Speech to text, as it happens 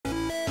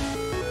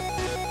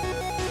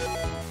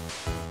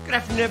Good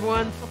afternoon,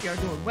 everyone. Hope you are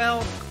doing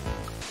well.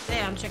 Today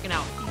I'm checking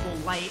out Feeble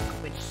Light,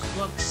 which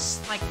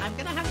looks like I'm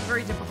gonna have a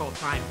very difficult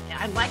time.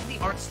 I like the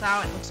art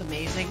style, it looks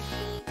amazing,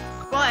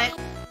 but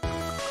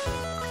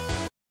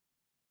I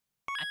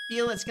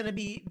feel it's gonna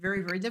be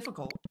very, very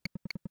difficult.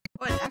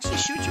 Oh, it actually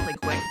shoots really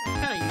quick.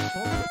 That's kind of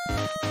useful.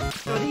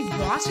 So these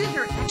bosses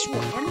are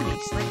actual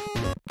enemies. Like,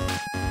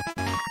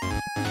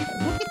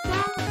 look at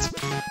that!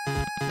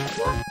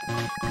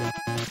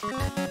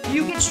 Do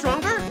you get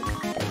stronger?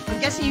 I'm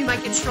guessing you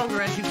might get stronger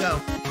as you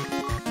go.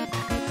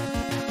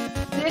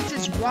 This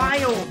is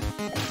wild.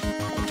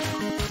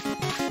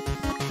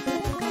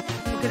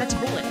 Okay, that's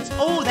bullets.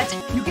 Oh, that's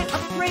you get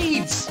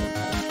upgrades.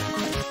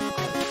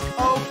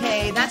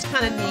 Okay, that's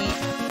kind of neat.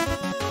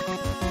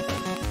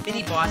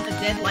 Mini boss, a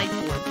dead life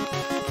form.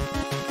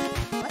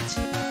 What?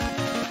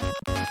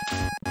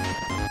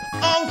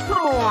 Oh,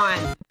 come on!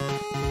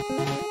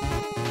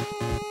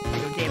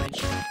 No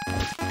damage.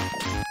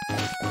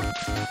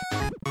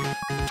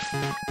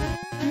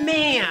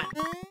 Man!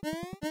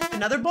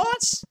 Another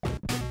boss?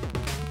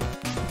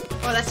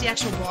 Oh, that's the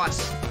actual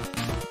boss.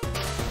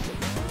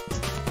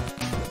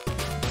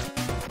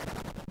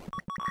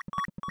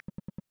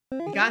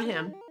 We got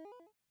him.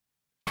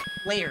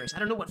 Flares. I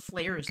don't know what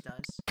flares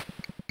does.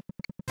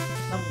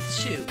 Level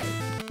 2.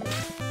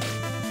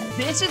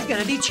 This is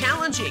gonna be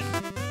challenging.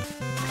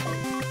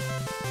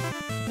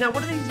 Now,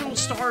 what do these little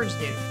stars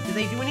do? Do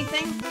they do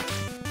anything?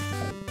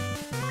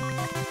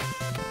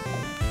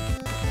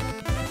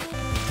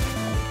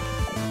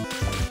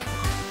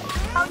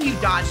 How do you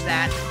dodge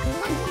that?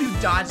 How do you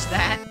dodge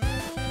that?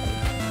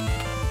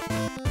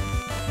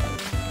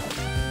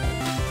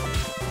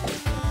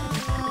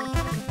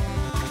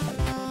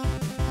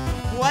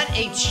 What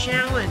a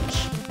challenge!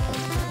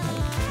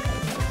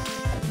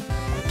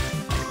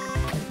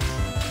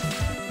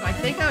 I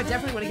think I would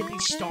definitely want to get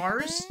these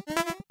stars.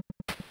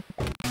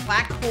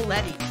 Black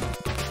Holetti.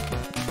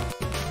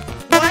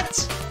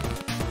 What?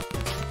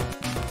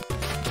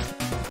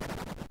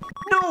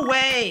 No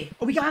way!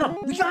 Oh, we got him!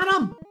 We got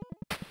him!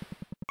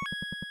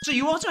 So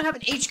you also have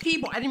an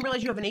HP bar. I didn't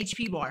realize you have an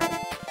HP bar.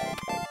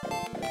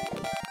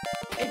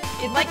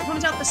 It like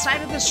comes out the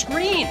side of the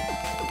screen.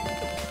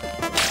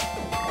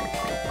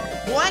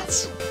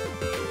 What?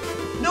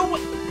 No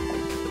way.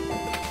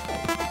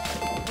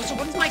 So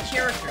what is my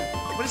character?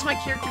 What is my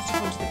character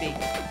supposed to be?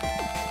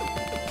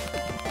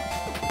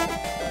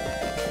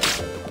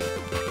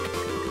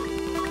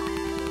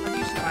 How do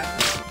you survive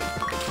this?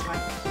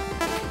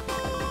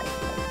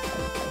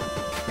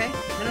 Okay.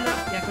 No.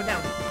 Yeah, go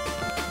down.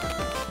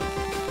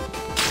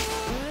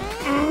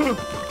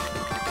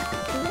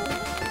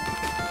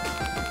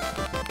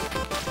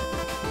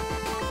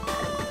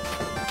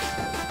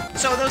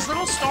 So those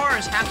little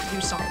stars have to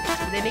do something.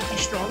 Do they make you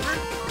stronger?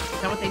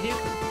 Is that what they do?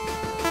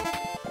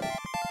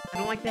 I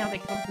don't like how they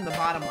come from the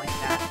bottom like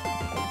that.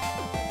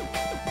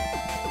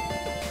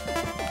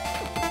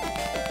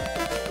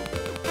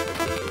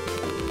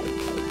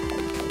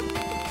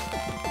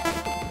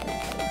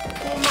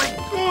 Oh my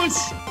gosh!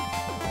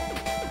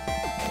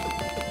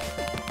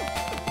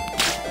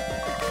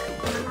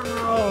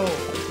 Oh.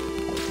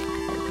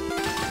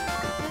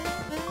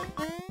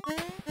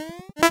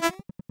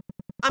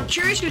 I'm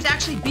curious who's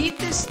actually beat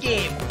this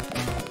game.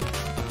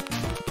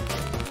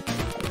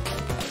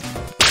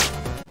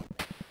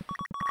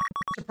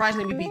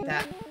 Surprisingly, we beat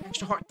that.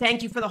 Extra heart.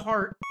 Thank you for the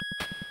heart.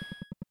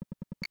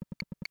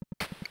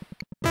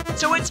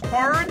 So it's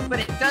hard,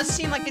 but it does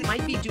seem like it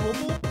might be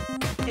doable.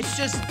 It's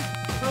just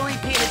really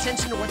paying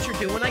attention to what you're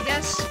doing, I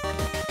guess.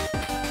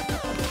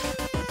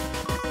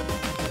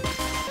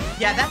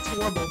 Yeah, that's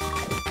horrible.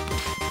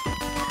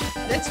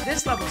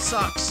 This level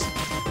sucks.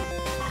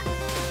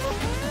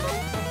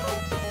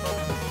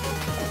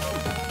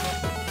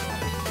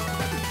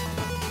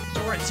 So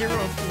we're at 0-4.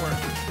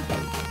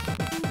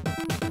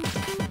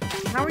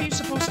 How are you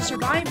supposed to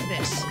survive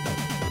this?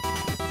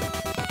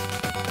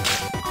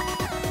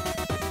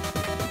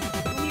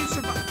 How do you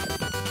survive?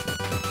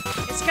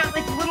 It's got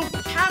like little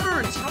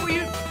caverns. How are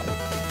you?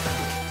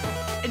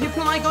 And you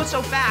can only go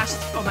so fast.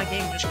 Oh, my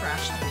game just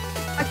crashed.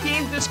 My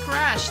game just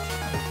crashed.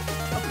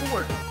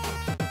 Abort.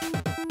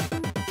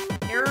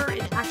 Error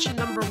in action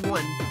number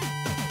 1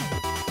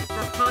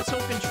 for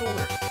console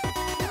controller.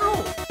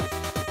 No.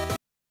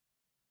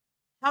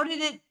 How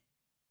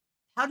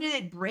did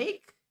it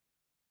break?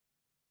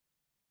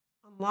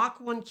 Unlock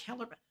 1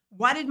 killer.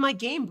 Why did my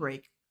game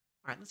break?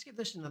 All right, let's give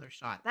this another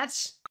shot.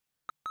 That's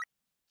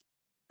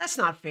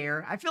not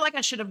fair. I feel like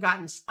I should have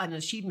gotten an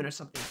achievement or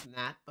something from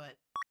that, but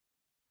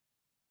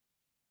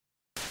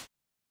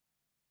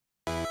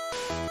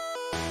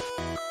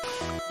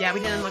yeah, we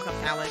didn't unlock a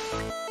pallet.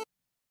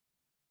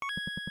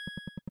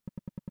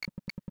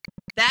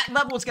 That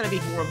level is gonna be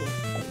horrible.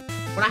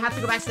 When I have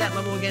to go back to that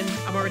level again,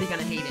 I'm already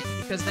gonna hate it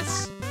because that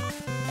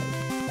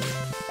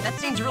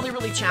seems really,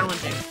 really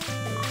challenging.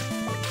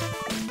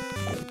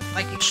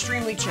 Like,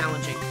 extremely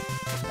challenging.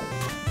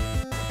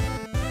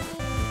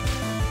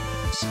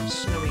 Some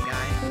snowy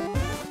guy.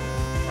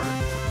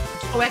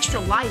 Oh, extra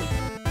life.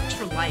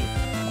 Extra life.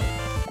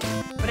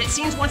 But it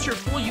seems once you're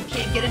full, you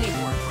can't get any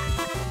more.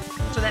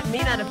 So that may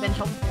not have been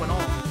helpful at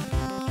all.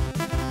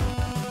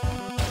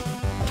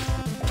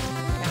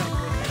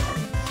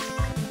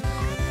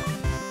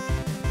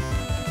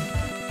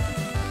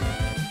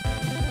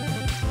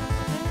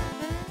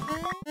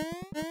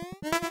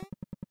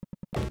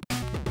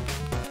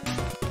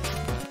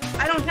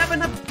 I don't have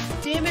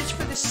enough damage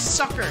for this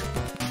sucker.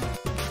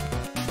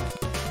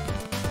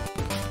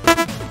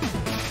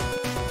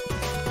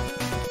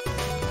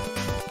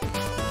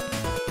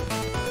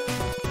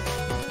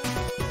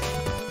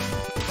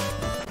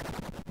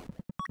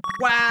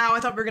 Wow, I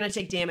thought we were gonna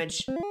take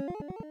damage. Extra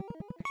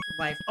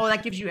life. Oh,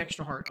 that gives you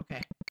extra heart.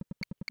 Okay.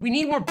 We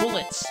need more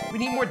bullets. We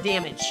need more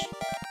damage.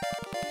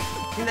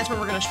 I think that's where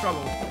we're gonna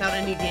struggle. Without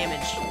any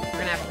damage, we're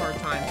gonna have a hard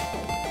time.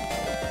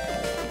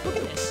 Look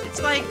at this.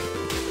 It's like...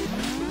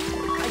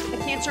 I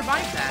can't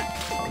survive that.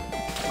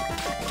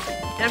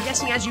 And I'm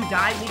guessing as you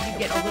die, maybe you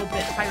get a little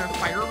bit higher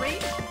fire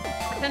rate,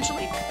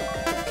 potentially.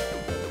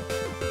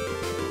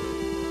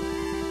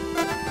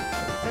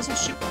 It doesn't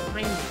shoot behind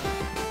me.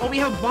 Oh, we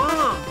have a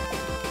bomb!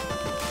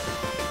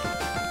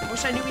 I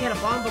wish I knew we had a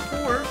bomb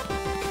before.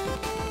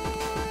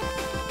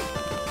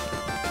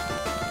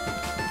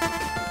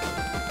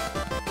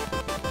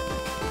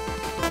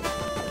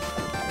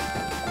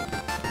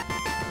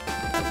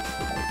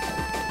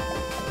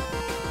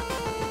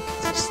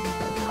 This is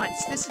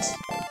nuts. This is...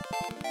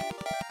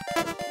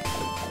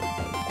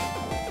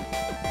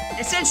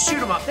 It says shoot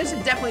 'em up. This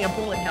is definitely a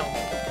bullet hell.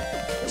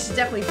 This is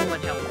definitely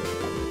bullet hell.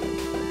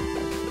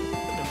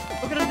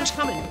 Look at them just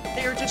coming.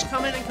 They are just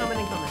coming and coming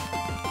and coming.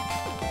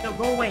 No,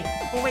 go away.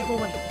 Go away, go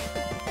away.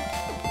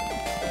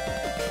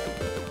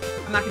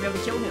 I'm not gonna be able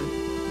to kill him.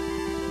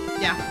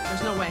 Yeah,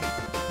 there's no way.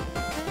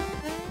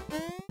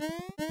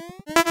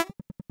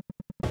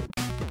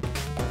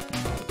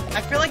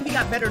 I feel like we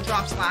got better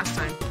drops last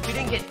time. We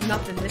didn't get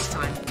nothing this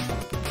time.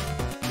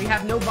 We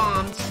have no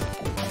bombs.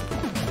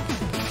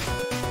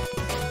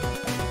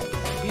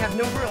 We have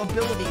no real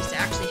abilities to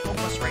actually help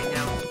us right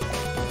now.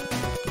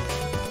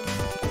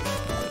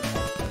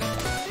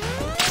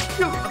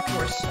 No, of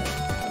course.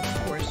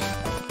 Of course.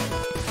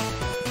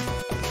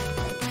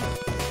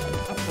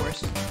 Of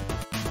course.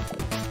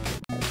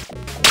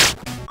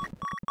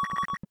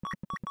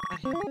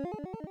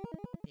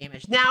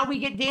 Damage. Now we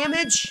get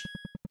damage?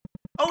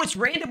 Oh, it's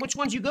random which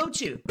ones you go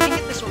to. We didn't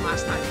get this one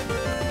last time.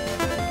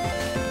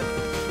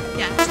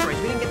 Yeah, asteroids.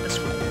 We didn't get this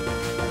one.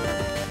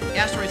 The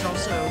asteroids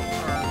also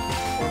are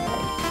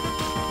horrible.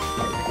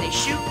 If they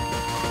shoot,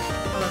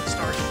 oh, that's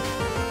stars.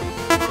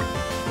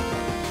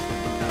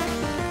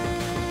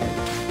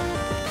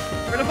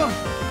 Rid of them.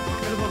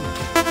 Rid of them.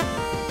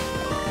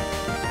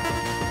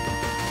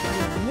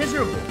 I'm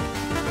miserable.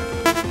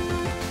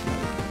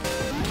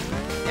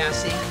 Yeah,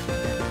 see?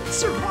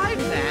 Survive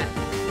that.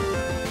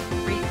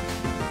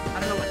 I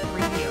don't know what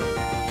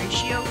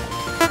ratio? I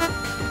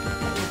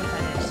don't know what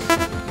that is.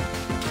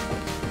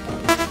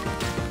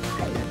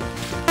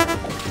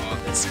 Oh,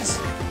 this is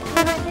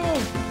horrible.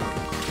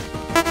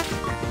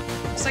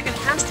 It's like an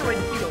asteroid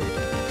field.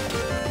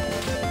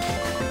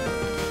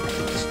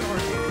 Star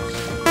dudes.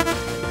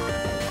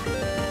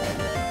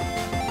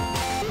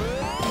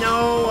 No,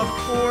 of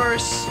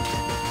course.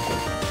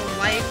 No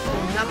life, no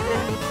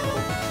nothing.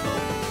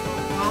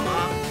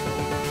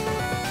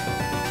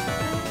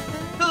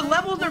 The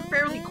levels are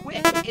fairly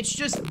quick. It's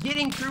just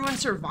getting through and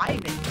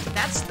surviving.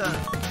 That's the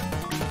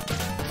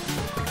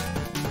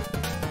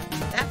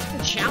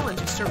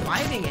challenge, is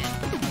surviving it.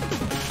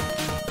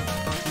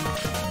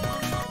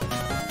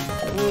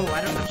 Ooh,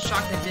 I'm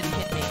shocked that didn't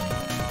hit me.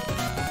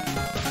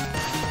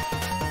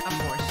 Of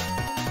course.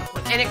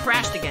 And it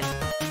crashed again.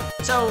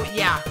 So,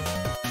 yeah.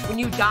 When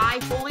you die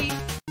fully,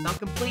 the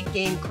complete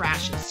game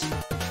crashes.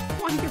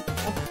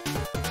 Wonderful.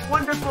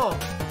 Wonderful.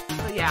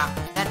 So yeah,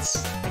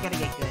 I gotta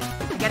get good.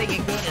 I gotta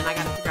get good and I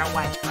gotta figure out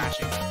why it's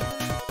crashing.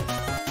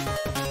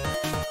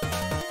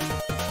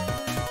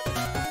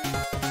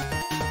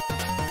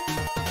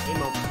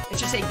 Game over. It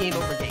should say game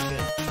over, get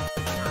good.